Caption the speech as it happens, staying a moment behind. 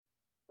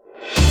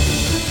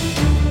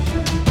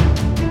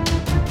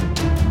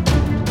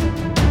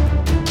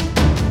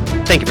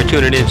Thank you for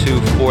tuning into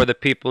For the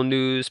People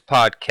News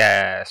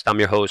Podcast. I'm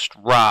your host,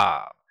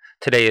 Rob.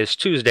 Today is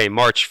Tuesday,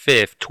 March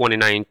 5th,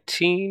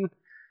 2019.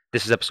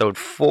 This is episode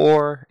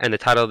 4, and the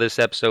title of this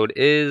episode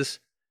is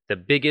The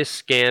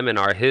Biggest Scam in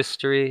Our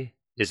History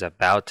is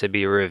About to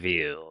Be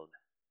Revealed.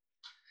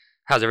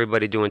 How's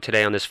everybody doing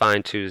today on this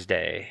fine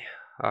Tuesday?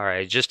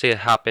 Alright, just to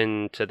hop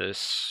into the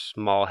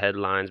small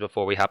headlines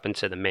before we hop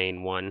into the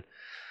main one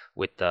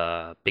with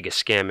the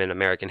biggest scam in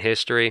American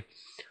history.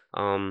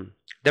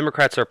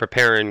 Democrats are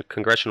preparing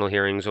congressional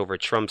hearings over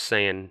Trump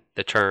saying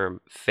the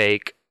term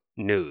fake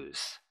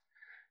news.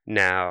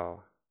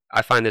 Now,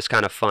 I find this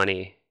kind of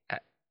funny.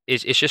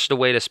 It's just a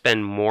way to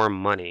spend more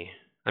money.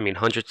 I mean,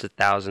 hundreds of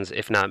thousands,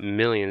 if not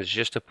millions,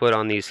 just to put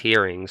on these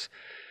hearings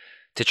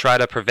to try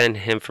to prevent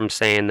him from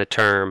saying the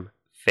term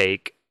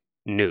fake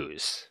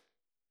news.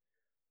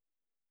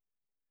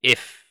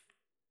 If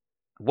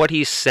what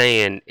he's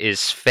saying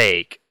is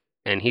fake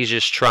and he's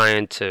just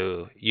trying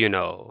to,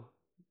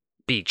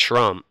 beat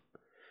Trump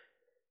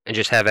and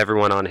just have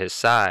everyone on his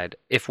side,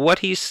 if what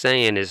he's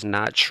saying is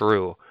not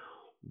true,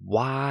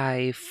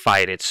 why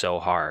fight it so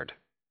hard?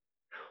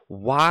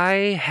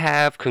 Why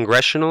have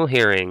congressional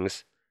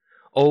hearings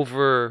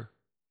over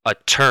a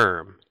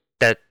term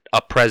that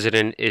a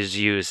president is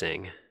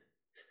using?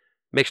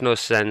 Makes no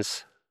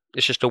sense.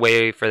 It's just a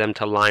way for them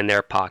to line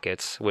their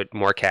pockets with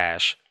more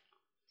cash.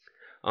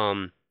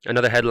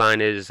 Another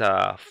headline is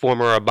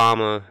former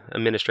Obama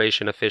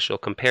administration official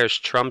compares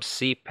Trump's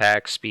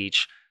CPAC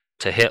speech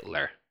to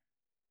Hitler.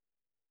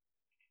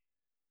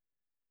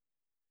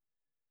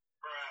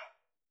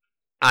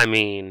 I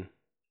mean,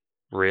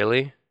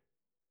 really?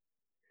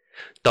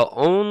 The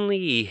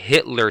only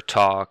Hitler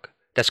talk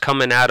that's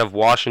coming out of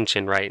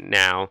Washington right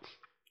now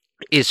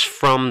is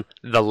from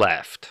the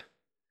left.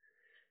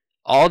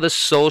 All the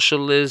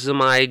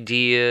socialism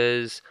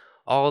ideas,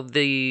 all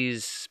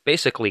these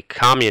basically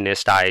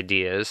communist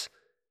ideas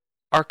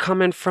are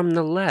coming from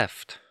the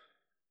left.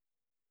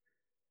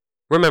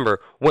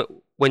 Remember,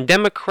 when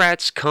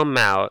Democrats come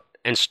out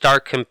and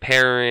start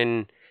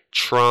comparing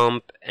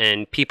Trump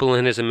and people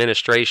in his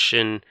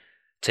administration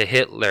to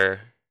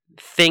Hitler,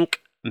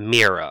 think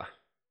Mira.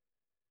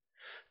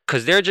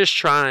 Because they're just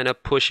trying to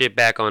push it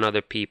back on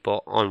other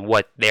people on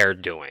what they're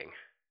doing.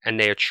 And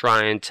they're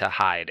trying to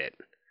hide it.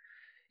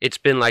 It's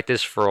been like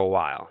this for a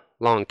while.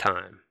 Long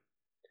time.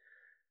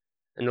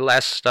 And the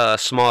last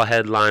small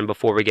headline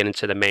before we get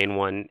into the main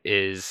one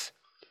is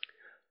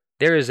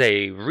there is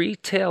a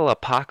retail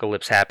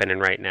apocalypse happening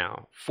right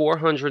now.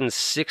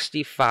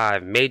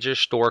 465 major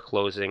store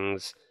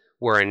closings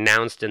were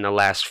announced in the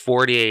last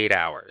 48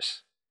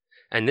 hours.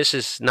 And this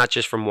is not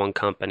just from one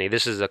company.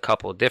 This is a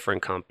couple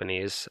different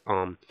companies.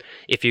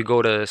 If you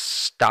go to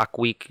Stock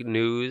Week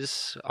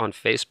News on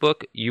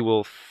Facebook, you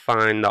will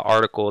find the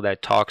article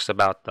that talks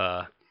about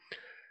the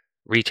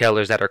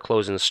retailers that are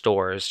closing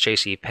stores.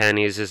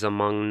 JCPenney's is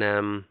among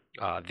them.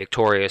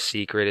 Victoria's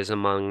Secret is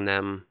among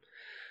them.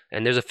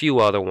 And there's a few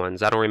other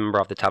ones. I don't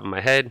remember off the top of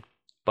my head.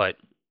 But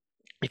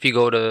if you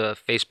go to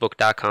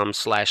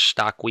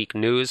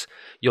facebook.com/stockweeknews,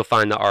 you'll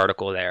find the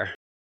article there.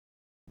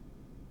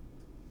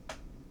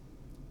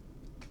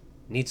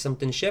 Need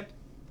something shipped?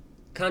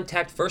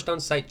 Contact First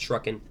On-Site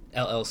Trucking,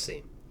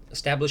 LLC.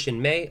 Established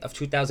in May of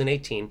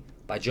 2018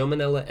 by Joe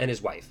Manella and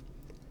his wife.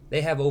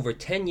 They have over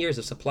 10 years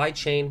of supply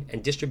chain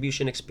and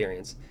distribution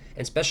experience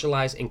and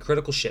specialize in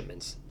critical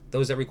shipments,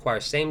 those that require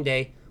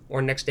same-day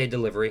or next-day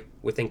delivery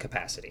within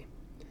capacity.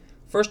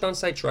 First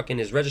On-Site Trucking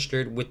is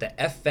registered with the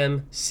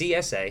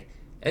FMCSA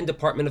and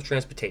Department of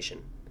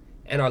Transportation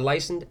and are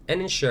licensed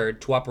and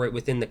insured to operate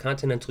within the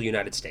continental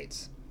United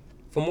States.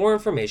 For more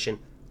information,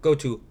 go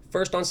to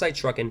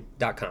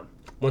firstonsite-trucking.com.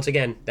 Once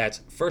again, that's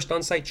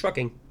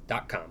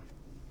firstonsite-trucking.com.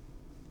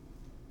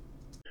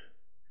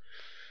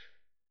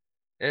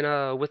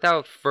 And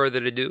without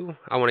further ado,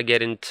 I want to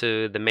get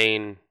into the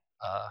main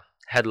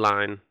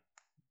headline,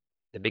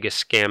 the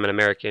biggest scam in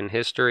American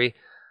history.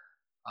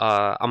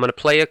 I'm going to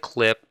play a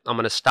clip. I'm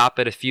going to stop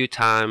it a few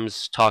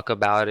times, talk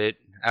about it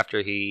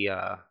after he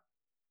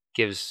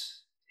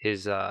gives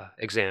his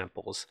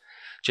examples.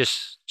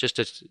 Just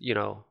to,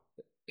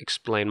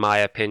 explain my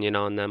opinion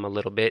on them a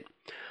little bit.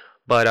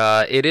 But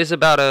it is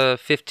about a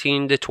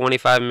 15 to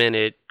 25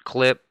 minute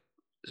clip,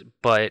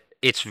 but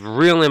it's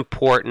real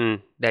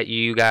important that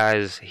you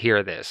guys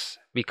hear this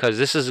because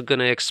this is going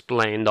to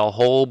explain the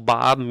whole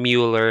Bob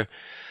Mueller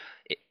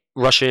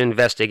Russia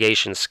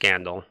investigation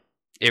scandal.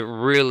 It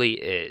really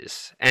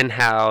is, and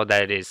how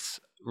that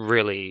is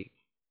really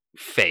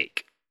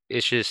fake.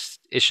 It's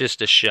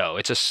just a show.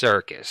 It's a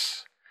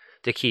circus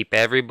to keep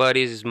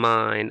everybody's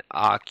mind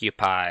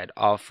occupied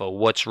off of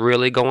what's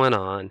really going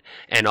on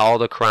and all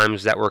the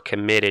crimes that were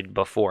committed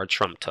before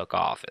Trump took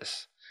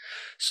office.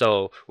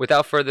 So,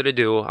 without further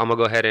ado, I'm going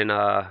to go ahead and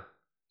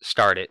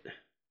start it.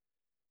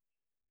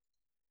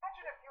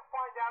 Imagine if you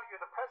find out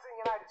you're the President of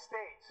the United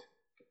States.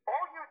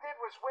 All you did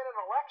was win an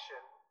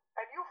election,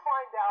 and you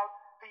find out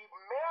the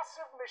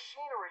massive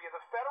machinery of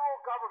the federal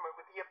government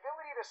with the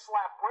ability to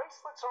slap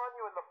bracelets on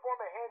you in the form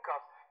of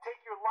handcuffs,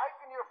 take your life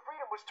and your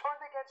freedom, was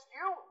turned against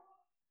you.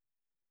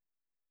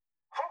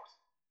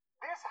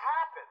 this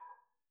happened,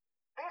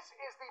 this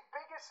is the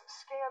biggest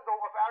scandal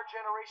of our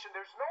generation.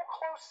 There's no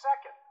close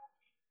second.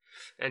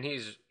 And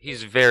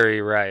he's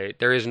very right.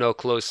 There is no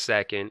close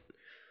second.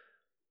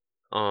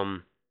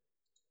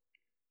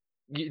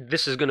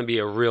 This is going to be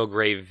a real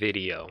great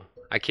video.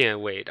 I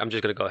can't wait. I'm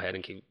just going to go ahead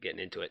and keep getting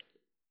into it.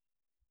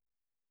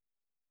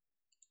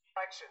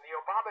 The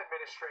Obama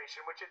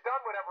administration, which had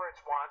done whatever it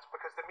wants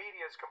because the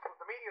media's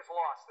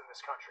lost in this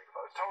country,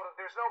 folks.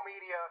 There's no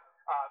media.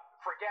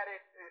 Forget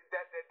it.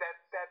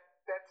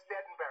 That's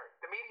dead and buried.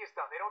 The media's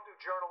done. They don't do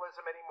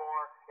journalism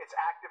anymore. It's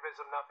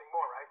activism, nothing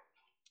more, right?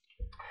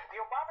 The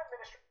Obama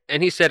administration.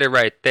 And he said it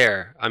right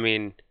there. I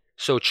mean,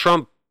 so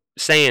Trump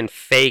saying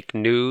fake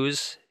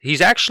news,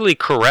 he's actually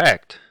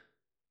correct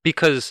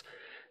because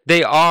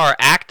they are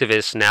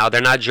activists now.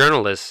 They're not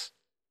journalists.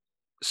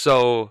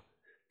 So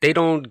they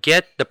don't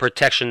get the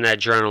protection that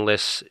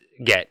journalists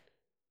get.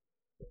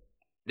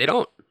 They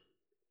don't.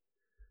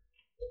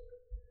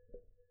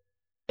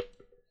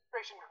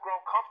 Have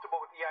grown comfortable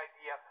with the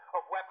idea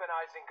of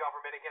weaponizing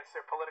government against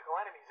their political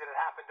enemies. It had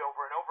happened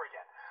over and over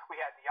again. We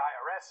had the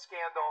IRS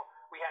scandal,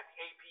 we had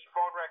the AP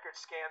phone record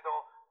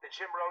scandal, the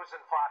Jim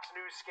Rosen Fox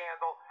News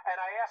scandal, and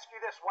I ask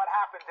you this, what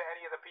happened to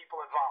any of the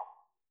people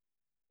involved?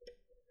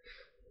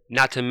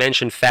 Not to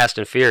mention Fast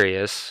and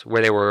Furious,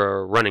 where they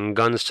were running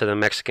guns to the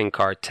Mexican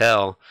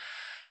cartel.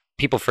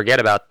 People forget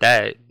about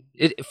that.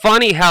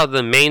 Funny how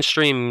the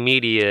mainstream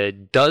media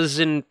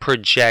doesn't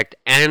project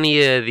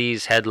any of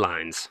these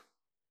headlines.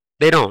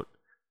 They don't.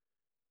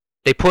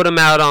 They put them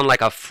out on like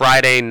a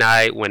Friday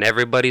night when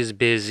everybody's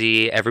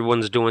busy,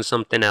 everyone's doing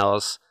something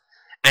else,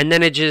 and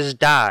then it just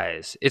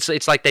dies.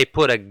 It's like they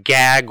put a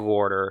gag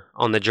order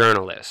on the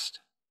journalist.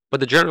 But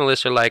the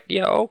journalists are like,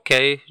 yeah,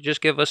 okay, just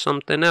give us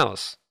something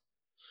else.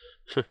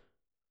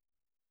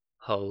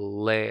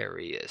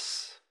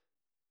 Hilarious.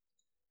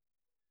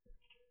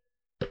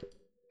 The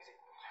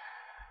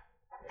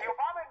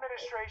Obama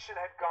administration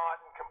had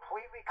gotten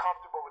completely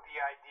comfortable with the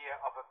idea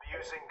of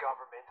abusing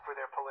government for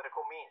their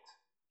political means.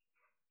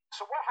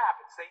 So what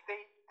happens?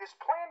 This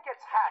plan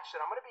gets hatched,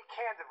 and I'm going to be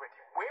candid with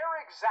you.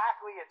 Where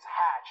exactly it's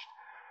hatched,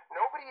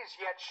 nobody is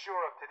yet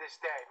sure of to this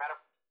day.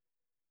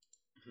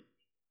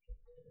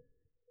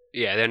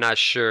 Yeah, they're not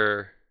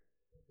sure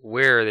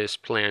where this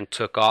plan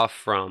took off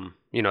from,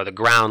 the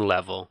ground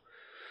level.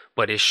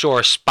 But it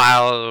sure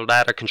spiraled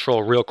out of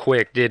control real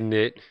quick, didn't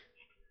it?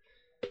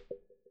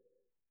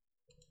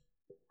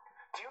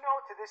 Do you know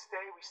to this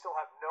day we still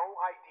have no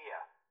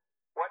idea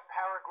what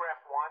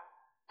paragraph 1,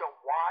 the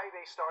why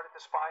they started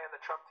to spy on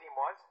the Trump team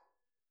was?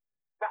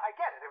 Now, I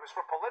get it. It was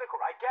for political.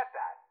 I get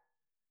that.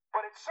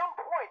 But at some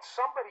point,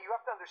 somebody, you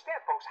have to understand,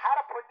 folks, had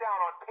to put down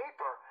on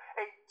paper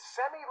a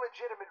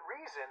semi-legitimate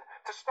reason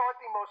to start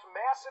the most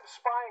massive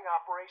spying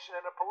operation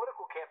in a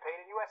political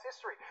campaign in U.S.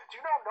 history. Do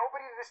you know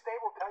nobody to this day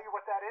will tell you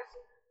what that is?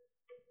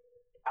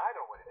 I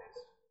know what it is.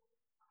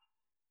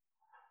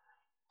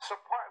 So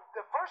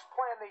the first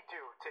plan they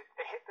do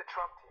to hit the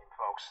Trump team,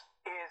 folks,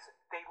 is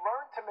they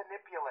learn to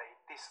manipulate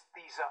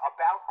these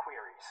about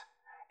queries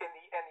in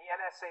the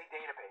NSA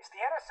database. The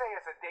NSA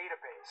is a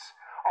database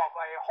of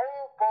a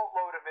whole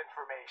boatload of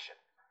information,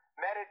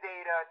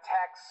 metadata,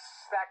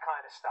 texts, that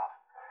kind of stuff.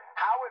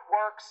 How it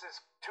works is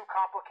too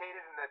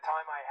complicated in the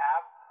time I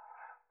have,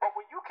 but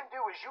what you can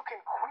do is you can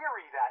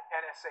query that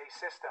NSA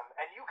system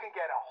and you can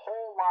get a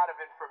whole lot of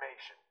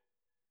information.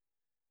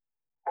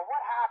 But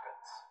what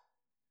happens?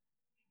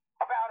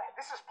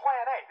 This is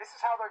plan A. This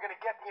is how they're going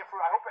to get the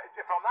information. I hope,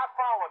 if I'm not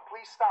following,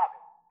 please stop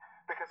me,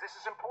 because this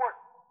is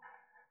important.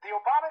 The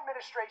Obama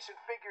administration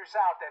figures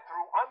out that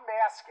through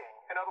unmasking,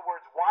 in other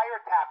words,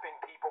 wiretapping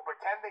people,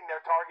 pretending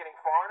they're targeting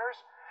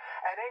foreigners,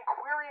 and then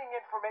querying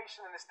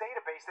information in this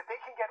database, that they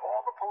can get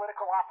all the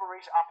political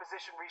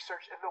opposition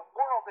research in the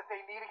world that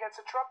they need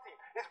against the Trump team.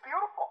 It's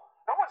beautiful.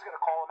 No one's going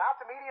to call them out.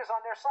 The media's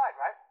on their side,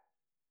 right?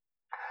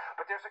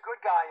 But there's a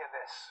good guy in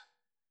this.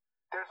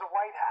 There's a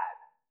white hat.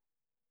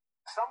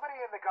 Somebody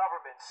in the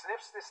government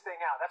sniffs this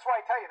thing out. That's why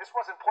I tell you, this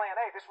wasn't plan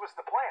A. This was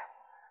the plan.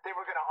 They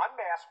were going to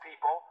unmask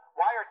people,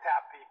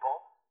 wiretap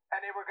people,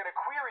 and they were going to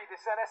query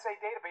this NSA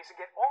database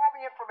and get all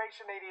the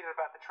information they needed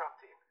about the Trump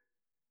team.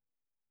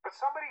 But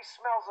somebody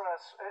smells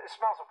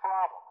a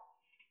problem,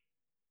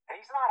 and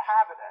he's not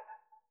having it.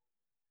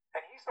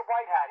 And he's the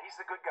white hat.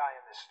 He's the good guy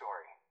in this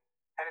story.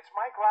 And it's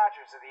Mike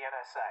Rogers of the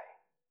NSA.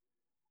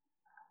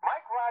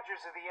 Mike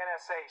Rogers of the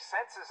NSA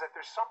senses that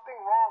there's something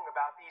wrong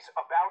about these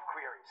about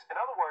queries. In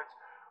other words,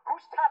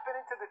 who's tapping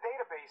into the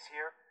database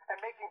here and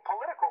making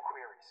political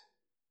queries?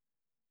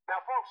 Now,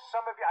 folks,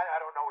 some of you,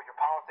 I don't know what your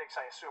politics,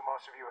 I assume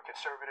most of you are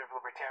conservative,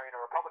 libertarian,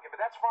 or Republican,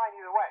 but that's fine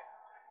either way.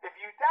 If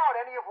you doubt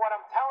any of what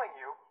I'm telling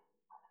you,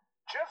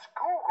 just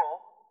Google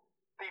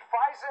the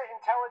FISA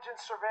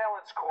Intelligence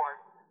Surveillance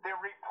Court,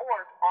 their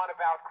report on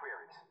about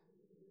queries.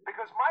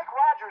 Because Mike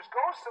Rogers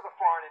goes to the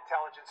Foreign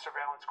Intelligence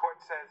Surveillance Court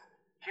and says,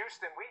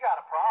 Houston, we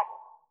got a problem.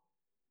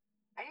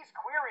 These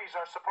queries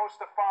are supposed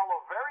to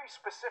follow very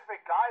specific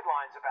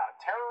guidelines about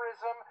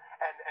terrorism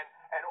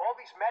and all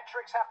these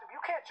metrics have to be. You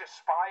can't just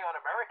spy on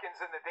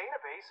Americans in the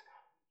database.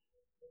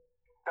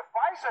 The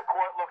FISA FISA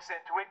court looks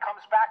into it,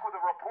 comes back with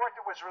a report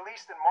that was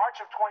released in March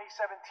of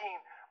 2017.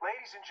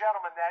 Ladies and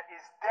gentlemen, that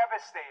is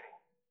devastating.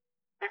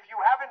 If you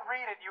haven't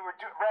read it, you were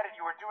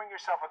doing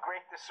yourself a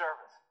great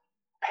disservice.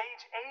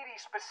 Page 80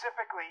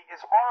 specifically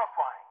is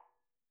horrifying.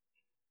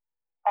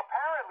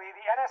 Apparently,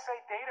 the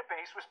NSA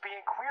database was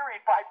being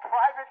queried by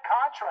private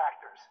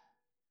contractors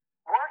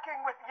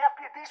working with the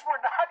FBI. These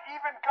were not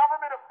even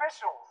government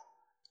officials.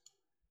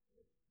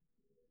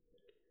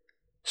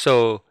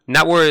 So,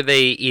 not were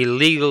they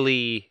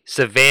illegally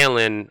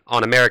surveilling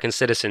on American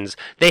citizens.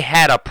 They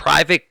had a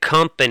private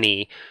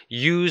company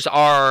use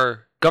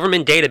our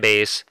government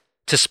database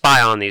to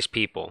spy on these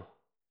people.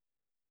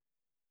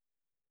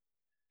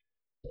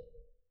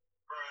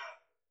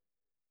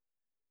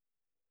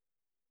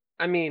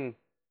 I mean,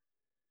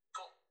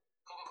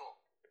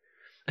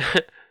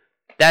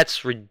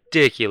 that's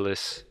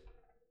ridiculous.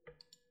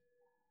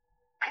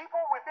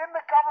 People within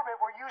the government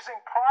were using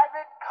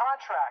private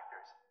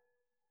contractors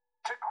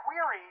to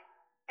query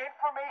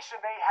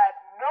information they had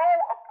no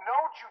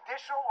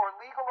judicial or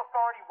legal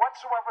authority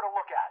whatsoever to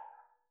look at.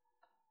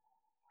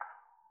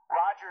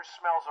 Rogers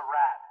smells a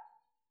rat.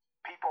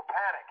 People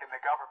panic in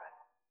the government.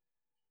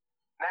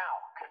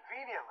 Now,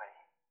 conveniently,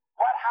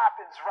 what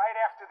happens right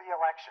after the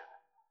election?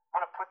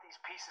 I'm going to put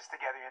these pieces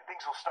together and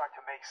things will start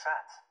to make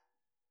sense.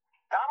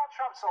 Donald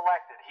Trump's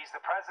elected. He's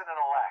the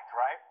president-elect,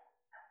 right?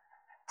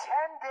 10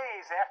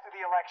 days after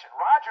the election,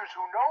 Rogers,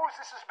 who knows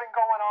this has been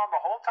going on the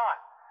whole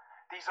time,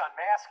 these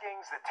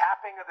unmaskings, the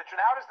tapping of the...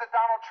 How does the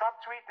Donald Trump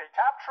tweet? They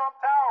tap Trump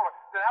Tower.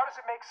 Then how does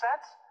it make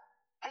sense?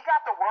 He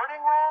got the wording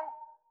wrong.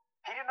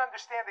 He didn't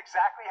understand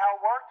exactly how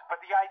it worked,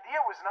 but the idea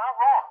was not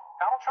wrong.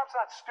 Donald Trump's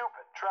not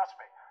stupid, trust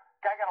me.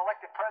 Guy got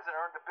elected president,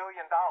 earned $1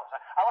 billion.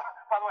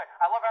 By the way,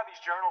 I love how these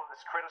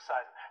journalists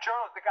criticize him.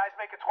 Journalists, the guy's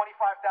making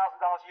 $25,000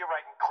 a year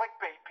writing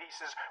clickbait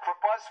pieces for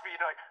BuzzFeed.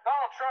 Like,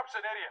 Donald Trump's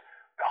an idiot.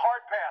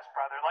 Hard pass,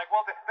 brother. Like,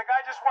 well, the guy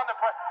just won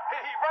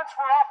he runs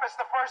for office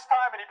the first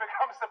time and he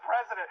becomes the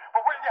president.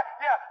 But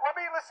let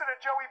me listen to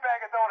Joey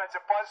Bag of Donuts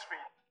at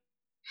BuzzFeed.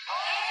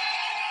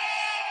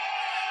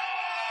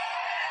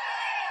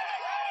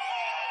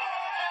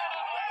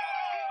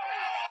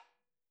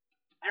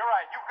 You're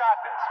right. You've got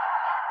this.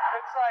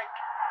 It's like,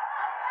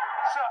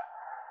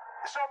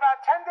 so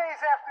about 10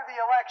 days after the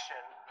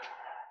election,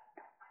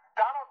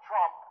 Donald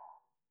Trump,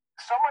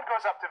 someone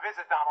goes up to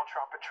visit Donald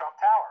Trump at Trump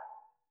Tower.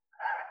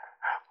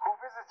 Who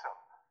visits him?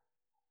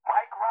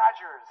 Mike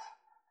Rogers.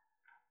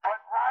 But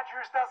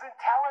Rogers doesn't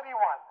tell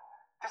anyone.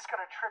 This is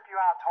going to trip you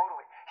out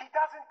totally. He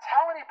doesn't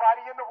tell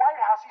anybody in the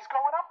White House he's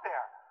going up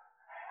there.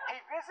 He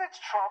visits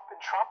Trump in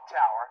Trump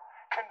Tower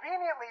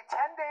conveniently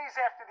 10 days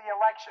after the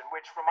election,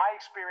 which from my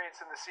experience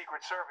in the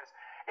Secret Service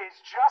is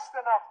just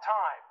enough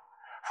time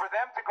for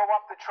them to go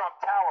up to Trump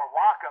Tower,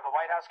 WACA, the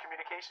White House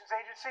Communications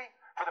Agency,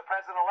 for the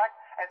president-elect,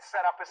 and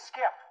set up a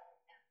skiff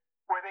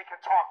where they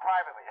can talk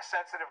privately, a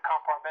sensitive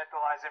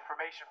compartmentalized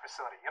information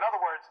facility. In other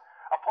words,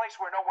 a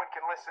place where no one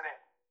can listen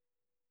in.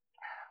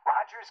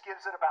 Rogers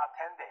gives it about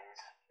 10 days,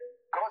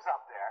 goes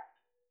up there,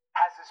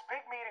 has this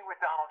big meeting with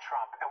Donald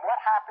Trump, and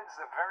what happens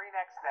the very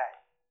next day?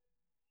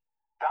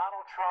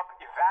 Donald Trump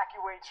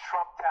evacuates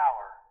Trump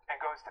Tower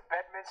and goes to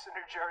Bedminster,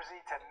 New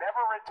Jersey to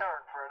never return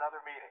for another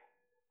meeting.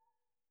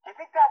 You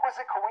think that was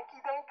a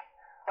coinky-dink?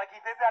 Like he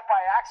did that by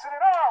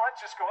accident? Oh,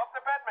 let's just go up to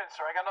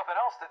Bedminster. I got nothing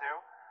else to do.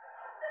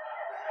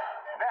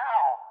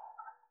 Now,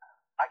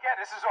 again,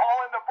 this is all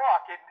in the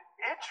book in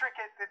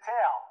intricate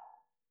detail.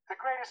 The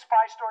greatest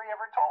spy story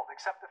ever told,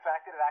 except the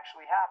fact that it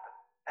actually happened.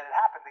 And it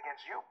happened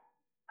against you.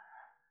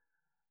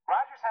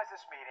 Rogers has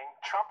this meeting.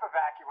 Trump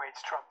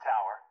evacuates Trump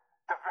Tower.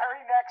 The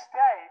very next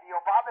day, the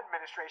Obama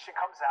administration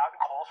comes out and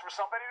calls for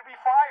somebody to be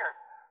fired.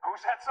 Who's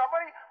that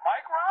somebody?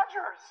 Mike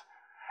Rogers.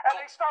 And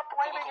they start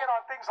blaming it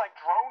on things like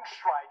drone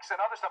strikes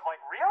and other stuff.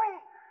 Like, really?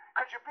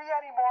 Could you be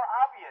any more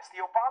obvious?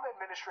 The Obama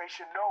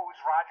administration knows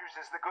Rogers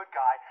is the good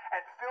guy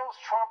and fills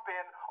Trump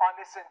in on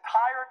this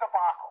entire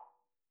debacle.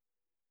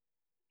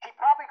 He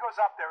probably goes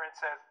up there and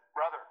says,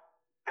 brother,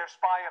 they're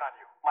spying on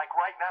you, like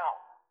right now.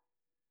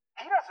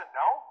 He doesn't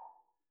know,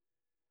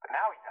 but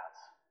now he does.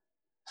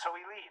 So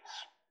he leaves.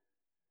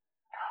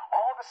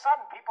 All of a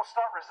sudden, people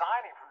start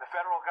resigning from the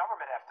federal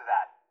government after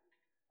that.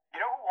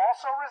 You know who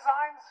also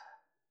resigns?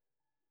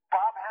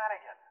 Bob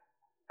Hannigan.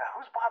 Now,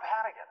 who's Bob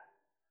Hannigan?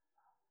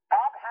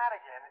 Bob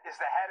Hannigan is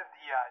the head of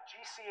the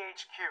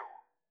GCHQ,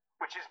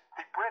 which is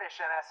the British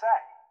NSA.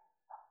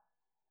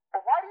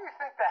 But why do you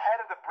think the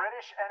head of the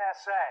British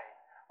NSA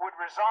would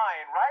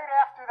resign right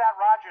after that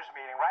Rogers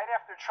meeting, right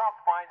after Trump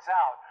finds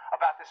out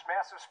about this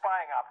massive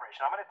spying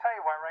operation? I'm going to tell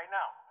you why right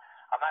now.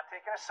 I'm not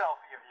taking a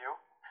selfie of you.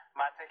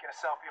 I'm not taking a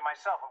selfie of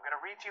myself. I'm going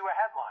to read to you a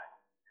headline.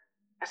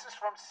 This is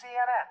from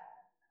CNN.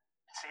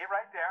 See it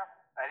right there.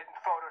 I didn't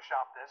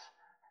Photoshop this.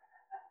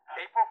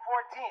 April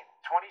 14th,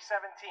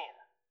 2017.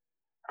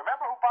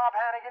 Remember who Bob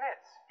Hannigan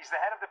is. He's the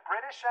head of the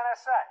British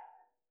NSA.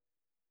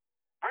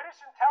 British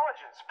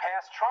intelligence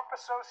passed Trump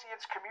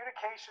associates'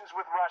 communications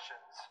with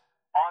Russians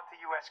on to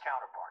U.S.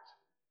 counterparts.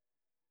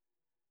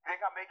 You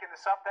think I'm making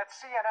this up? That's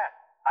CNN.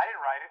 I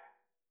didn't write it.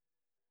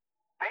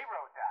 They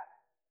wrote that.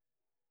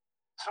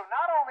 So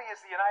not only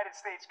is the United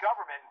States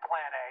government in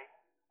Plan A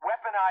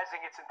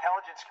weaponizing its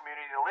intelligence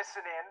community to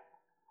listen in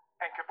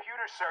and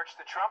computer search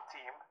the Trump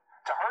team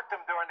to hurt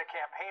them during the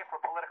campaign for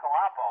political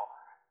oppo,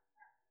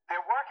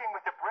 they're working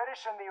with the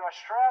British and the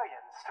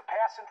Australians to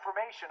pass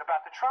information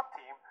about the Trump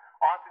team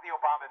onto the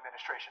Obama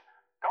administration.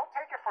 Don't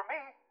take it from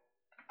me.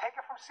 Take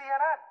it from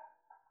CNN.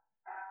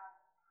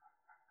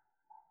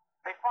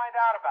 They find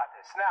out about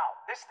this.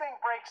 Now, this thing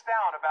breaks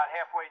down about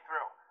halfway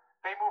through.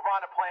 They move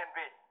on to Plan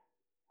B.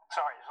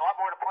 Sorry, there's a lot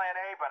more to Plan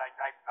A, but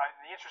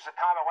in the interest of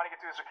time, I want to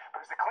get through this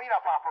because the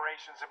cleanup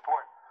operation is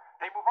important.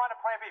 They move on to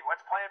Plan B.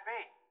 What's Plan B?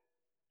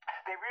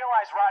 They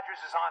realize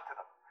Rogers is onto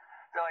them.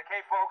 They're like,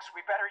 hey, folks,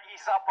 we better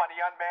ease up on the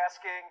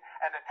unmasking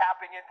and the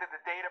tapping into the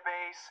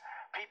database.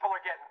 People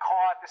are getting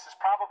caught. This is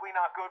probably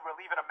not good. We're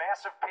leaving a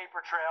massive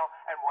paper trail.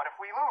 And what if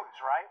we lose,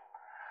 right?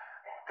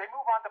 They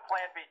move on to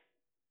Plan B.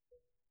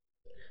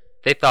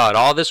 They thought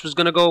all this was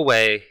going to go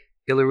away.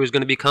 Hillary was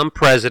going to become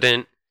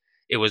president.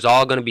 It was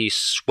all going to be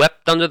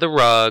swept under the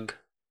rug.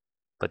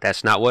 But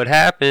that's not what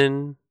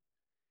happened.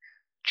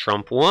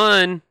 Trump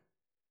won.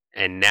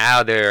 And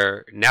now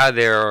they're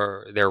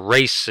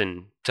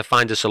racing to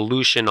find a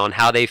solution on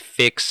how they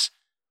fix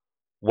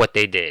what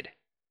they did.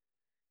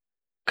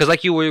 Because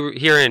like you were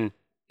hearing,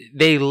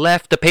 they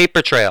left the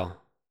paper trail.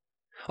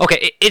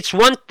 Okay, it's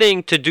one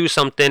thing to do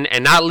something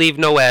and not leave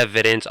no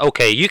evidence.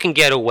 Okay, you can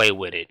get away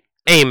with it.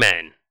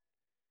 Amen.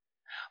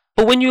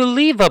 But when you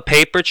leave a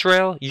paper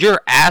trail,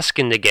 you're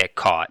asking to get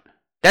caught.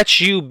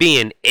 That's you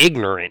being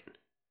ignorant.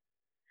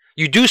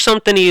 You do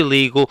something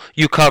illegal,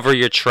 you cover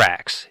your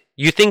tracks.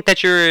 You think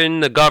that you're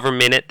in the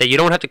government, that you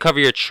don't have to cover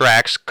your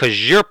tracks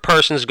because your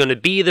person's going to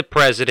be the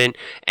president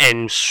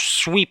and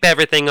sweep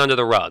everything under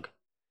the rug.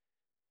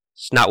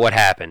 It's not what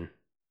happened.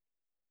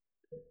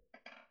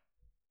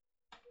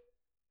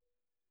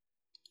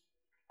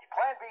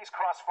 Plan B is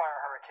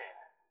Crossfire Hurricane.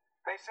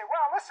 They say,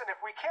 well, listen,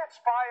 if we can't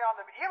spy on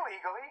them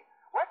illegally,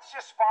 let's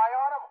just spy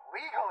on them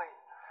legally.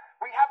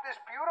 We have this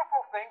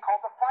beautiful thing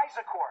called the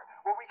FISA court,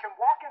 where we can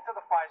walk into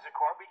the FISA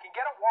court, we can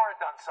get a warrant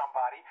on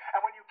somebody,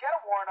 and when you get a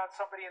warrant on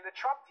somebody in the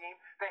Trump team,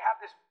 they have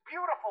this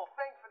beautiful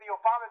thing for the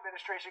Obama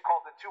administration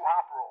called the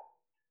two-hop rule.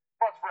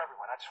 Well, it's for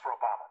everyone, not just for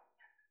Obama.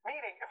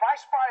 Meaning, if I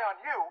spy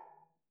on you,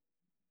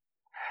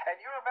 and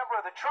you're a member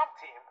of the Trump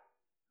team,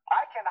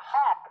 I can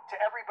hop to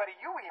everybody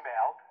you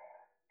emailed,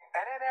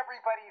 and then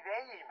everybody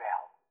they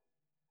emailed.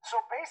 So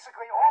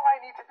basically, all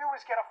I need to do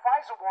is get a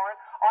FISA warrant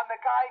on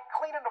the guy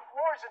cleaning the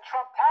floors in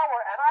Trump Tower,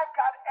 and I've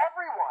got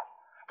everyone.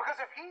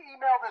 Because if he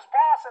emailed his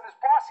boss and his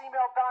boss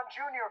emailed Don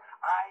Jr.,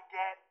 I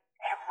get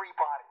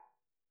everybody.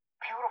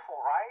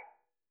 Beautiful, right?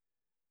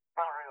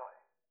 Not really.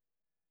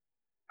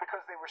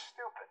 Because they were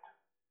stupid.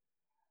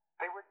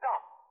 They were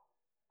dumb.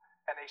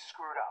 And they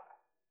screwed up.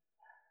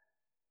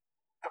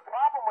 The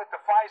problem with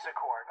the FISA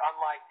court,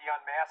 unlike the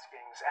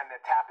unmaskings and the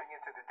tapping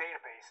into the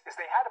database, is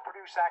they had to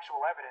produce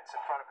actual evidence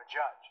in front of a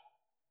judge.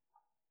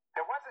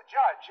 There was a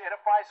judge in a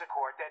FISA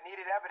court that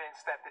needed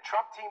evidence that the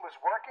Trump team was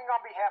working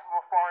on behalf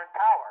of a foreign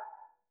power,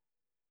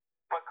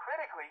 but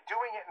critically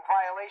doing it in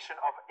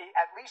violation of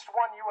at least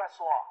one U.S.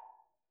 law.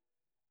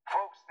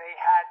 Folks, they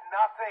had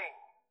nothing.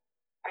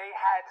 They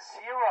had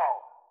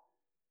zero.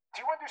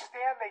 Do you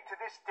understand they, to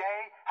this day,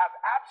 have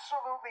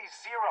absolutely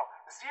zero?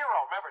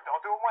 Zero. Remember, don't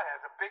do it one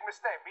hand. It's a big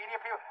mistake. Media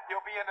people,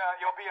 you'll be a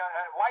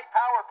white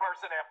power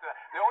person after that.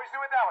 They always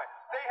do it that way.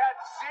 They had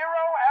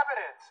zero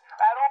evidence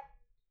at all.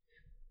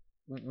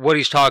 What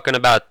he's talking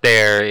about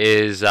there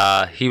is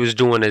he was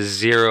doing a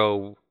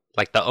zero,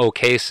 like the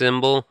OK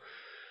symbol.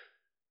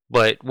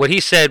 But what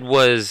he said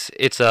was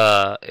it's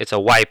a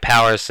white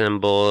power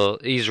symbol.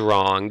 He's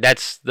wrong.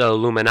 That's the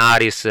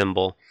Illuminati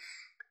symbol.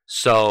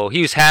 So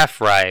he was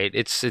half right.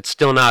 It's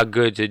still not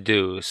good to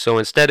do.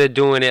 So instead of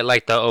doing it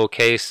like the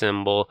OK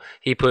symbol,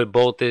 he put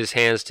both his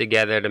hands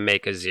together to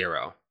make a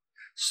zero.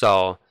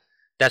 So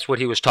that's what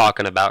he was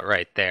talking about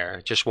right there.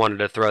 Just wanted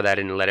to throw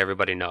that in and let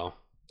everybody know.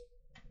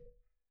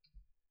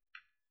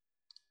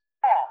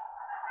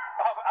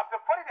 The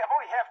funny thing, I'm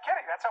only half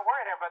kidding. That's how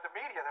worried I am about the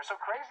media. They're so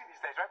crazy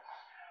these days, right?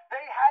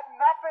 They had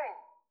nothing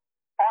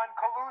on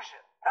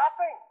collusion.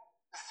 Nothing.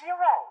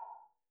 Zero.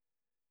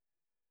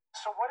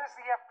 So what does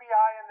the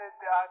FBI and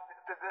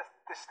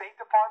the State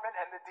Department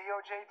and the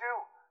DOJ do?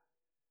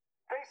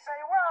 They say,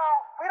 well,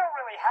 we don't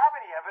really have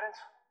any evidence.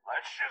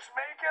 Let's just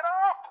make it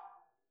up.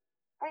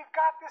 We've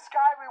got this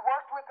guy we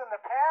worked with in the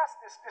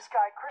past, this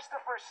guy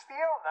Christopher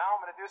Steele. Now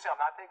I'm going to do this.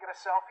 I'm not taking a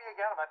selfie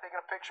again. I'm not taking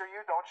a picture of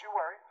you. Don't you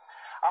worry.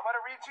 I'm going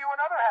to read to you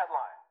another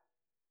headline.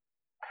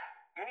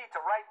 You need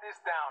to write this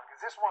down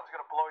because this one's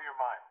going to blow your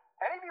mind.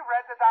 Any of you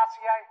read the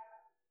dossier?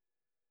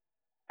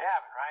 You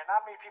haven't, right?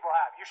 Not many people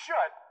have. You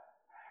should.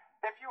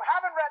 If you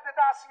haven't read the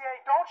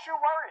dossier, don't you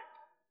worry.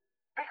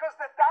 Because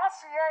the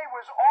dossier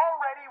was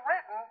already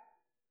written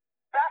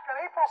back on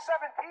April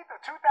 17th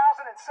of 2007.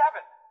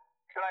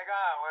 You're like,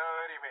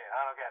 what do you mean?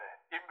 I don't get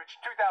it. Even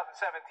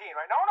 2017,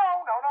 right? No.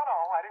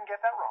 I didn't get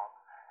that wrong.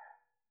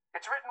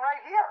 It's written right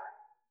here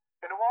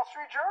in the Wall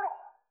Street Journal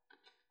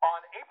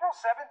on April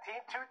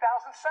 17th, 2007.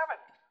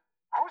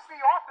 Who's the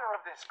author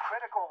of this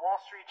critical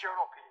Wall Street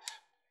Journal piece?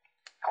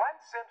 Glenn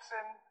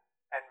Simpson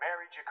and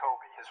Mary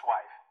Jacoby, his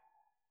wife.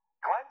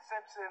 Glenn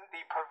Simpson,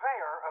 the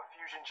purveyor of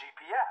Fusion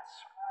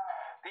GPS.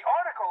 The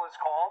article is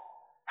called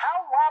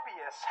How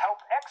Lobbyists Help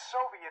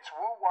Ex-Soviets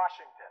Woo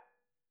Washington.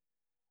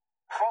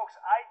 Folks,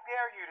 I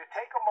dare you to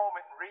take a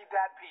moment and read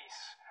that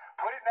piece.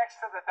 Put it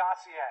next to the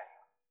dossier.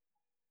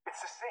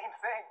 It's the same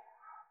thing.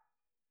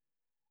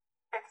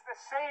 It's the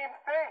same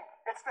thing.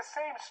 It's the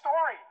same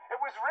story. It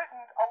was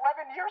written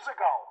 11 years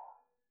ago.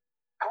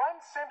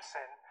 Glenn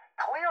Simpson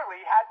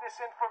clearly had this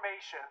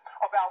information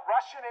about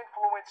Russian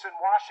influence in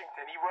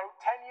Washington. He wrote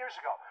 10 years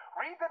ago.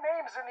 Read the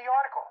names in the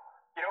article.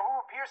 You know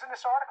who appears in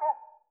this article?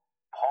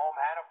 Paul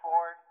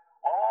Manafort,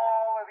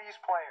 all of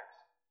these players.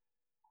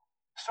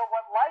 So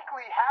what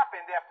likely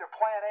happened after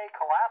Plan A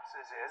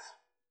collapses is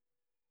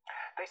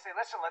they say,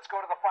 listen, let's go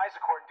to the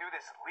FISA court and do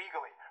this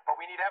legally, but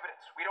we need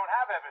evidence. We don't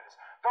have evidence.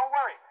 Don't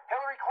worry.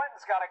 Hillary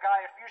Clinton's got a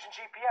guy at Fusion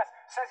GPS,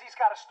 says he's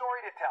got a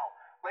story to tell.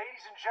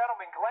 Ladies and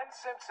gentlemen, Glenn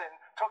Simpson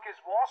took his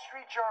Wall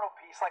Street Journal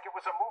piece like it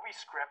was a movie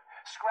script,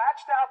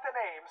 scratched out the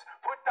names,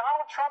 put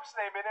Donald Trump's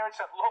name in there and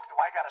said, look,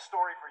 I got a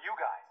story for you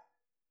guys.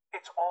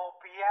 It's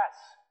all BS.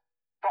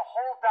 The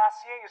whole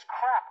dossier is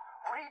crap.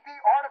 Read the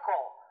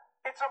article.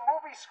 It's a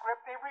movie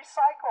script they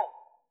recycled.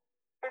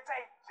 It's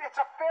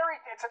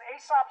an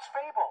Aesop's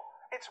fable.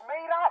 It's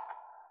made up.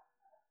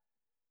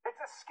 It's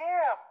a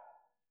scam.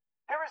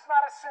 There is not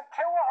a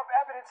scintilla of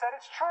evidence that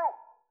it's true.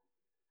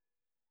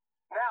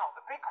 Now,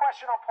 the big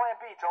question on Plan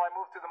B till I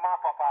move to the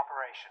mop-up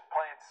operation,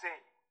 Plan C.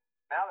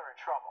 Now they're in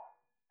trouble.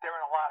 They're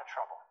in a lot of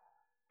trouble.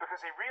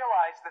 Because they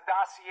realize the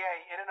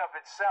dossier in and of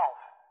itself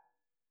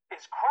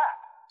is crap.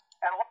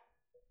 And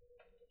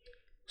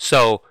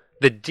so,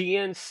 the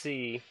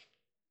DNC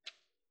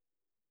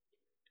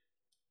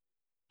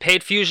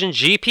paid Fusion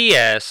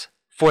GPS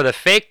for the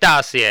fake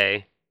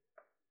dossier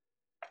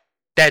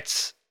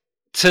that's,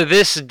 to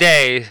this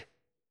day,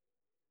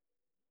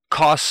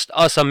 cost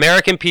us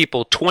American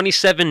people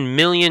 $27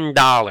 million,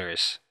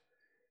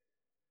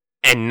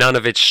 and none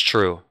of it's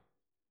true.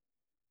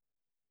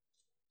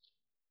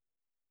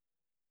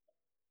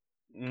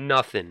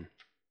 Nothing.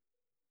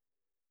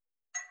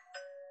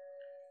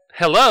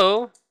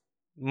 Hello?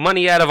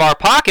 Money out of our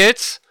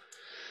pockets?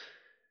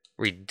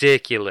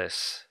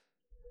 Ridiculous.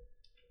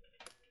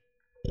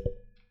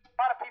 A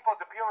lot of people at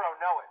the Bureau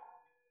know it.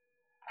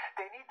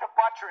 They need to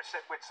buttress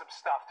it with some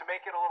stuff to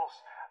make it a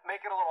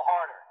little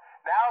harder.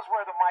 Now's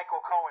where the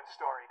Michael Cohen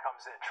story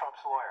comes in,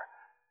 Trump's lawyer.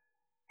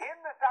 In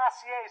the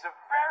dossier is a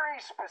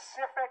very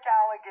specific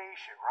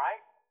allegation,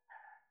 right?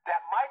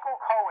 That Michael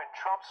Cohen,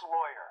 Trump's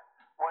lawyer,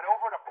 went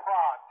over to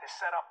Prague to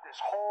set up this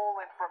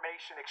whole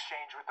information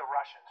exchange with the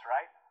Russians,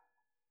 right?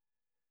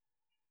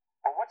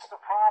 Well, what's the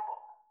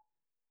problem?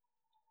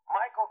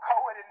 Michael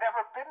Cohen had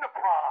never been to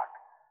Prague,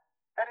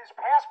 and his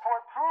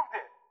passport proved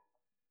it.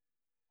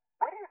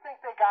 Where do you think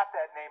they got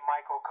that name,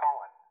 Michael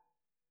Cohen?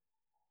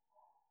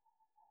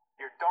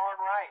 You're darn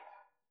right.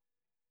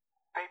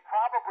 They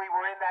probably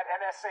were in that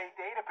NSA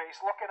database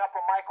looking up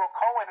a Michael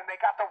Cohen, and they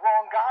got the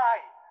wrong guy.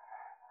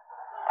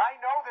 I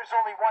know there's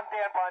only one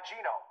Dan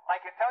Bongino. I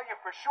can tell you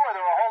for sure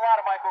there are a whole lot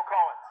of Michael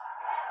Cohens.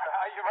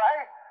 Are you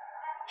right?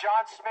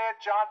 John Smith,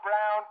 John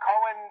Brown,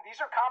 Cohen, these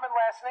are common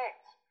last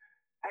names.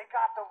 They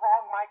got the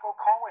wrong Michael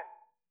Cohen.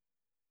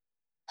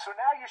 So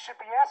now you should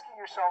be asking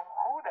yourself,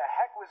 who the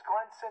heck was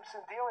Glenn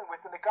Simpson dealing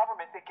with in the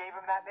government that gave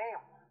him that name?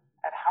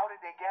 And how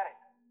did they get it?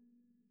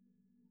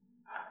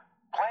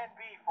 Plan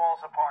B falls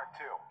apart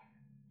too.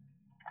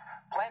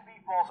 Plan B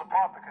falls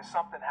apart because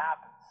something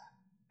happens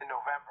in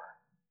November.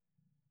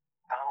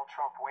 Donald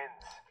Trump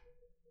wins.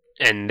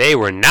 And they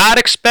were not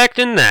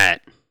expecting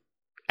that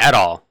at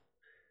all.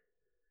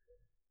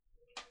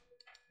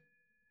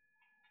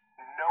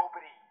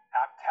 Nobody,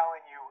 I'm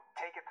telling you,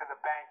 take it to the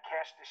bank,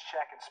 cash this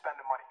check, and spend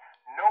the money.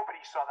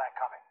 Nobody saw that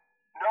coming.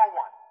 No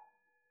one.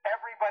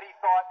 Everybody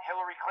thought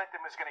Hillary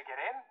Clinton was going to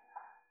get in.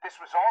 This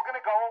was all going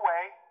to go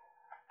away.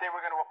 They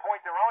were going to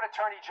appoint their own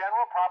attorney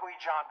general, probably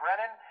John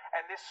Brennan,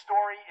 and this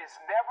story is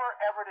never,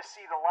 ever to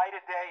see the light of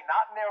day,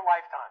 not in their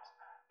lifetimes.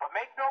 But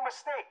make no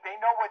mistake, they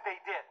know what they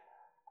did.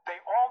 They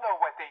all know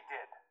what they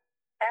did.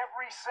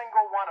 Every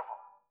single one of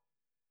them.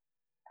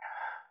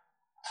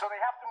 So they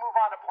have to move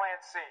on to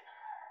Plan C.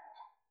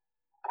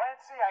 Plan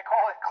C, I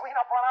call it clean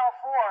up on aisle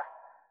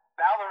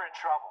 4. Now they're in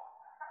trouble.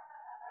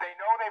 They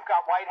know they've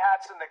got white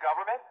hats in the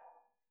government.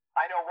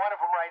 I know one of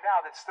them right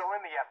now that's still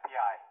in the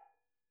FBI.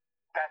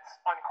 That's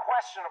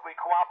unquestionably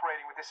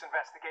cooperating with this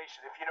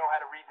investigation if you know how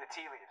to read the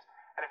tea leaves.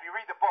 And if you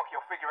read the book,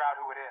 you'll figure out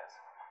who it is.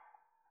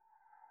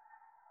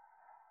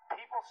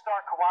 People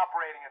start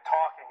cooperating and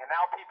talking, and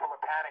now people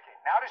are panicking.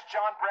 Now does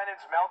John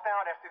Brennan's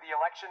meltdown after the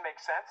election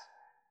make sense?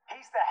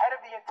 He's the head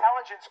of the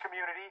intelligence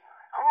community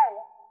who,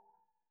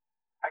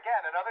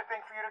 again, another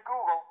thing for you to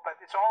Google, but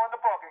it's all in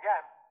the book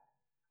again.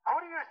 Who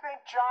do you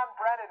think John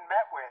Brennan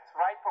met with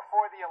right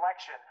before the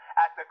election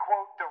at the,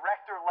 quote,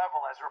 director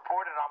level as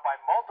reported on by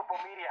multiple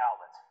media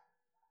outlets?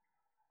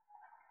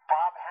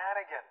 Bob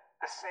Hannigan,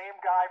 the same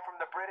guy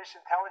from the British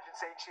intelligence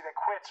agency that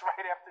quits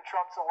right after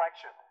Trump's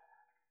election.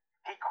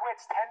 He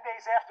quits 10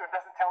 days after and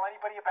doesn't tell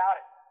anybody about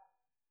it.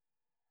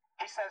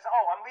 He says,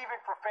 oh, I'm leaving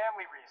for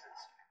family reasons.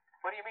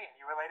 What do you mean?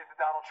 You related to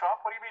Donald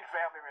Trump? What do you mean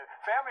family reasons?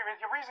 Family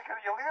reasons,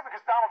 you're leaving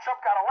because Donald Trump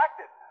got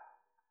elected.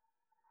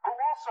 Who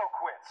also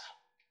quits?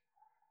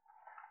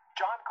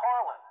 John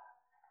Carlin.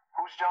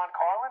 Who's John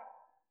Carlin?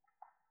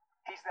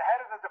 He's the head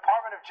of the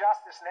Department of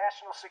Justice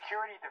National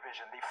Security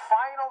Division, the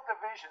final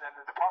division in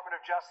the Department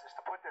of Justice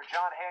to put their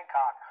John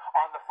Hancock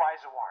on the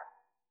FISA warrant.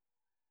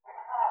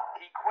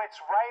 He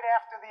quits right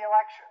after the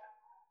election.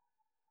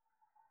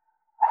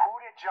 Who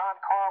did John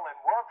Carlin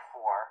work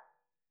for?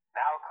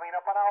 Now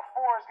cleanup on aisle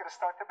 4 is going to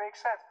start to make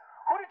sense.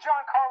 Who did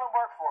John Carlin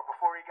work for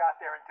before he got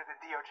there into the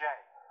DOJ?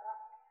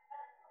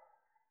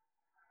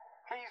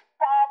 He's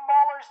Bob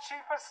Mueller's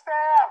chief of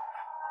staff.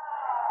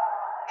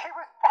 He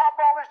was Bob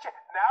Mueller's chief.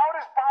 Now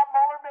does Bob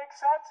Mueller make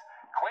sense?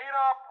 Clean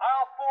up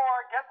aisle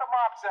 4, get the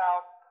mops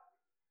out.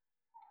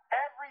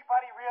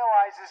 Everybody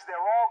realizes they're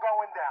all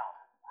going down.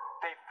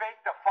 They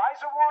faked the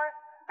FISA warrant.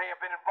 They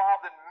have been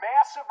involved in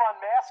massive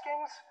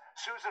unmaskings.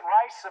 Susan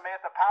Rice,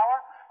 Samantha Power.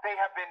 They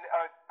have been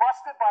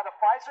busted by the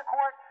FISA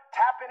court,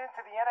 tapping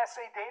into the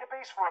NSA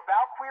database for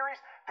about queries.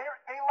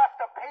 They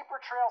left a paper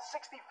trail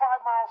 65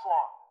 miles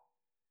long.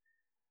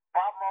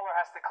 Bob Mueller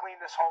has to clean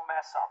this whole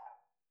mess up.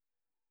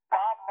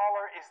 Bob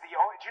Mueller is the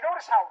only... Did you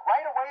notice how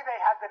right away they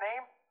had the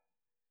name?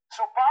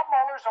 So Bob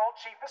Mueller's old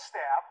chief of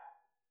staff,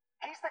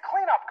 he's the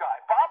cleanup guy.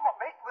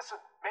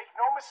 Make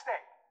no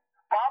mistake.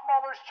 Bob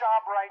Mueller's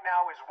job right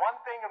now is one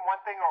thing and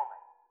one thing only.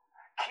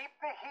 Keep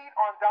the heat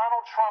on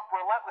Donald Trump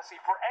relentlessly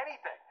for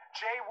anything.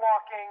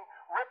 Jaywalking,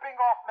 ripping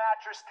off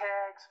mattress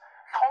tags,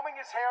 combing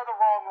his hair the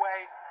wrong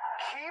way.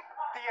 Keep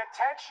the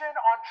attention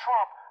on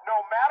Trump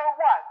no matter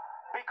what,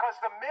 because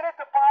the minute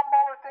the Bob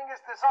Mueller thing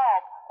is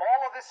dissolved,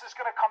 all of this is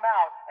going to come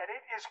out, and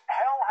it is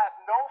hell hath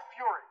no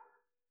fury.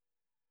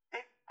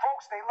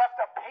 Folks, they left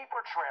a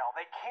paper trail.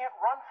 They can't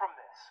run from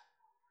this.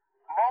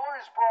 Mueller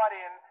is brought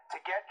in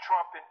to get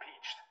Trump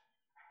impeached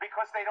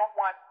because they don't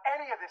want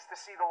any of this to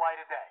see the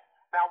light of day.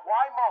 Now,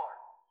 why Mueller?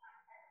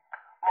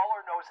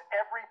 Mueller knows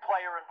every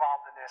player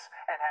involved in this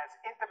and has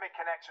intimate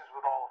connections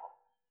with all of them.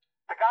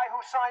 The guy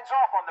who signs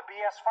off on the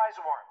BS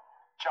FISA warrant,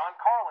 John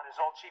Carlin,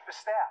 his old chief of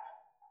staff.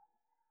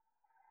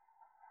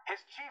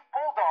 His chief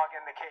bulldog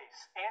in the case,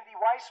 Andy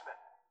Weissman.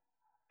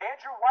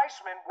 Andrew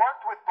Weissman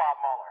worked with Bob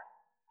Mueller.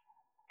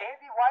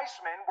 Andy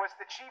Weissman was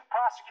the chief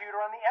prosecutor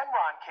on the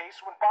Enron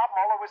case when Bob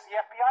Mueller was the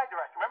FBI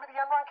director. Remember the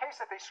Enron case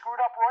that they screwed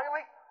up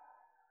royally?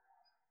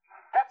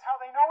 That's how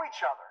they know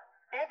each other.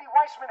 Andy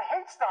Weissman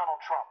hates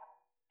Donald Trump.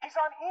 He's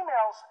on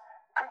emails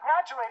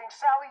congratulating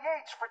Sally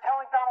Yates for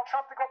telling Donald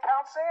Trump to go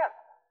pound sand.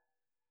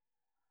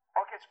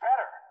 Oh, it gets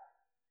better.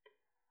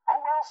 Who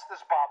else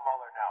does Bob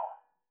Mueller know?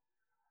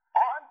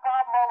 On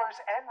Bob Mueller's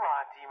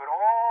Enron team, it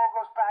all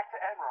goes back to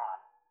Enron.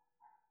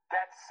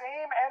 That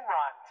same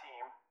Enron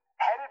team,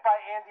 headed by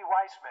Andy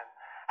Weissman,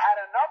 had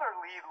another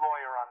lead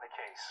lawyer on the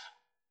case.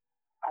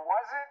 Who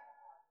was it?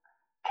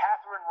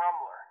 Catherine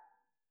Rumler.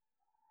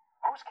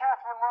 Who's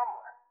Catherine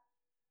Rumler?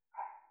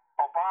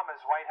 Obama's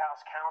White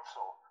House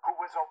counsel, who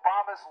was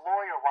Obama's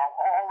lawyer while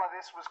all of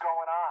this was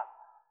going on.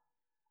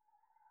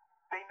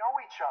 They know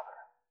each other.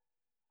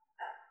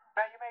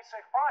 Now you may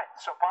say, fine,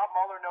 so Bob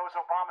Mueller knows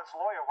Obama's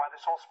lawyer while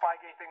this whole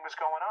Spygate thing was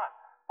going on.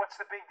 What's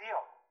the big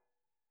deal?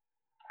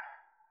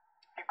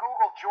 You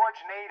Google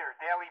George Nader,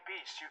 Daily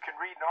Beast, you can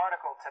read an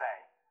article today.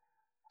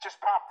 Just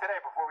popped today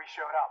before we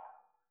showed up.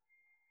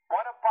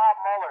 One of Bob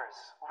Mueller's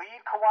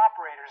lead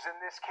cooperators in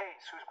this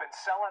case, who's been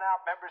selling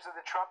out members of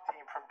the Trump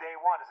team from day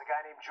one, is a guy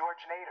named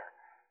George Nader.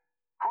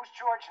 Who's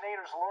George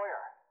Nader's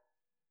lawyer?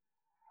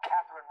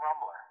 Catherine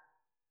Rumler,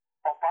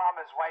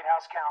 Obama's White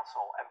House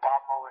counsel and Bob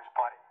Mueller's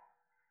buddy.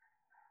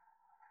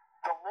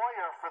 The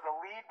lawyer for the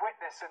lead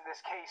witness in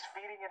this case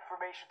feeding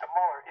information to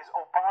Mueller is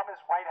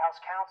Obama's White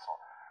House counsel,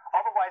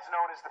 otherwise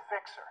known as the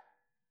Fixer.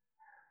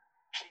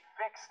 She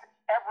fixed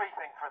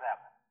everything for them.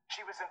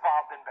 She was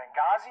involved in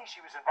Benghazi.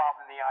 She was involved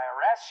in the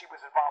IRS. She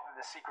was involved in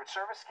the Secret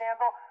Service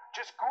scandal.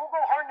 Just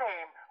Google her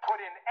name, put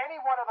in any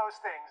one of those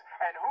things,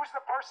 and who's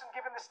the person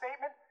giving the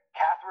statement?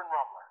 Catherine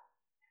Rumler.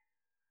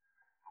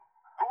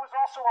 Who was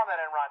also on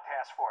that Enron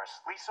task force?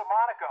 Lisa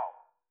Monaco,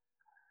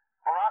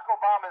 Barack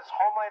Obama's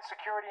Homeland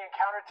Security and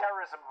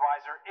Counterterrorism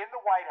advisor in the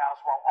White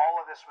House while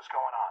all of this was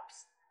going on.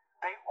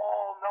 They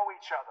all know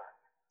each other.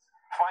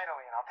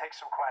 Finally, and I'll take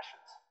some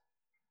questions.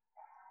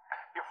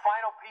 Your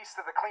final piece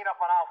to the cleanup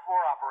on aisle 4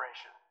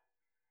 operation.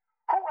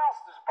 Who else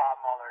does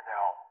Bob Mueller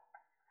know?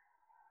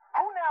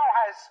 Who now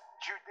has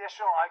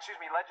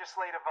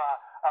legislative,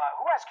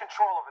 who has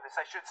control over this,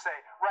 I should say,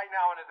 right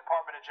now in the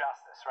Department of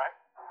Justice, right?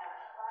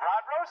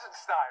 Rod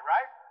Rosenstein,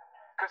 right?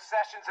 Because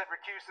Sessions had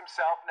recused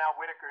himself, now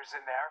Whitaker's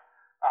in there,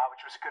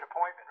 which was a good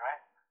appointment,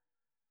 right?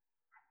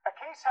 A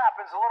case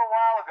happens a little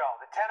while ago,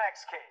 the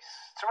 10X case.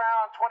 It's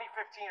around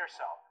 2015 or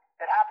so.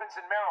 It happens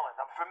in Maryland.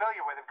 I'm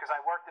familiar with it because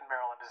I worked in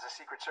Maryland as a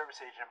Secret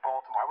Service agent in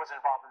Baltimore. I wasn't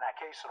involved in that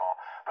case at all,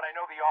 but I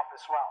know the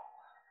office well.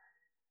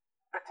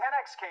 The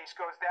 10X case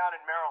goes down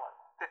in Maryland.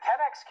 The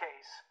 10X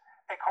case,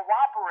 a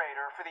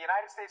cooperator for the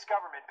United States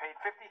government paid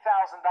 $50,000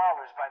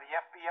 by the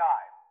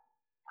FBI.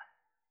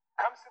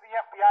 Comes to the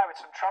FBI with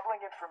some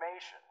troubling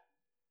information.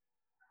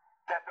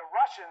 that the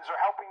Russians are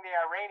helping the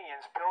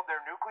Iranians build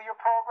their nuclear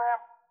program,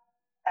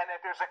 and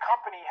that there's a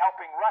company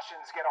helping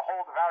Russians get a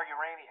hold of our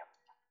uranium.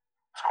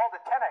 It's called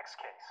the Tenex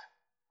case.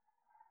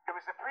 It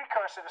was the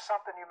precursor to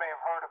something you may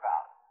have heard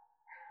about,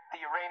 the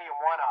Uranium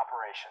One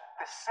operation.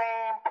 The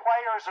same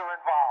players are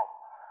involved.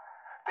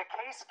 The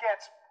case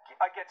gets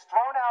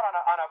thrown out on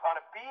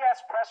a BS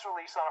press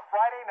release on a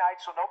Friday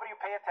night so nobody will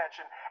pay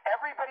attention.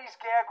 Everybody's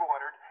gag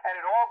ordered, and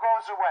it all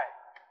goes away.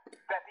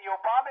 That the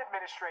Obama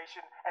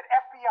administration, an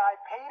FBI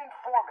paid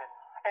informant,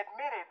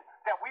 admitted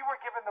that we were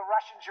giving the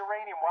Russians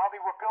uranium while they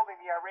were building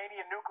the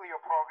Iranian nuclear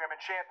program and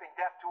chanting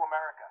death to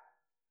America.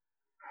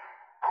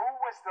 Who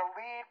was the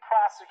lead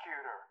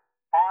prosecutor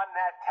on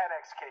that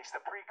Tenex case,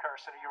 the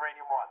precursor to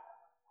Uranium One?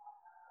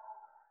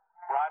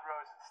 Rod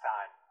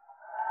Rosenstein.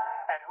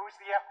 And who's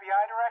the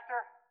FBI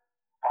director?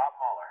 Bob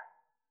Mueller.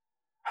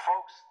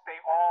 Folks, they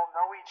all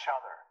know each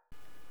other.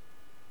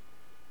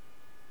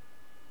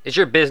 Is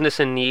your business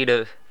in need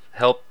of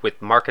help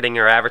with marketing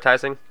or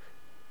advertising?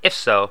 If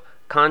so,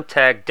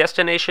 contact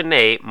Destination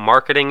 8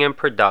 Marketing and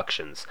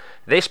Productions.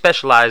 They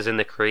specialize in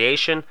the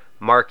creation,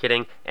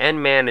 marketing,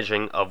 and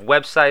managing of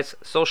websites,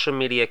 social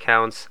media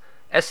accounts,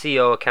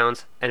 SEO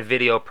accounts, and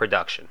video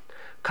production.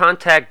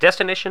 Contact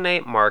Destination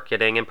 8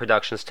 Marketing and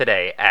Productions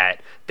today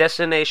at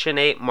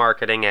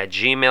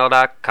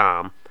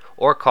destination8marketing@gmail.com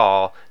or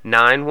call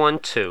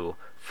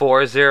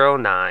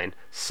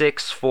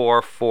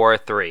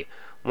 912-409-6443.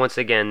 Once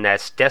again,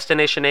 that's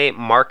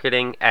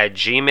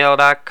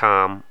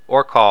destination8marketing@gmail.com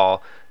or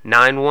call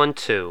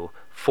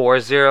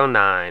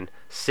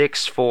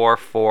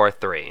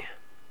 912-409-6443.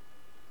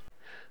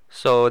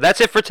 So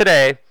that's it for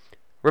today.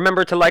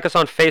 Remember to like us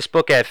on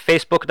Facebook at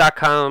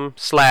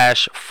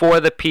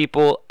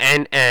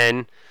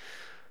facebook.com/forthepeoplenn.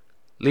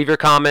 Leave your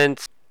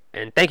comments.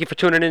 And thank you for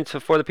tuning in to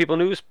For the People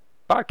News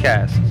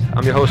podcast.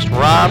 I'm your host,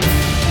 Rob.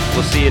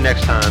 We'll see you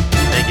next time.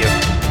 Thank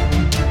you.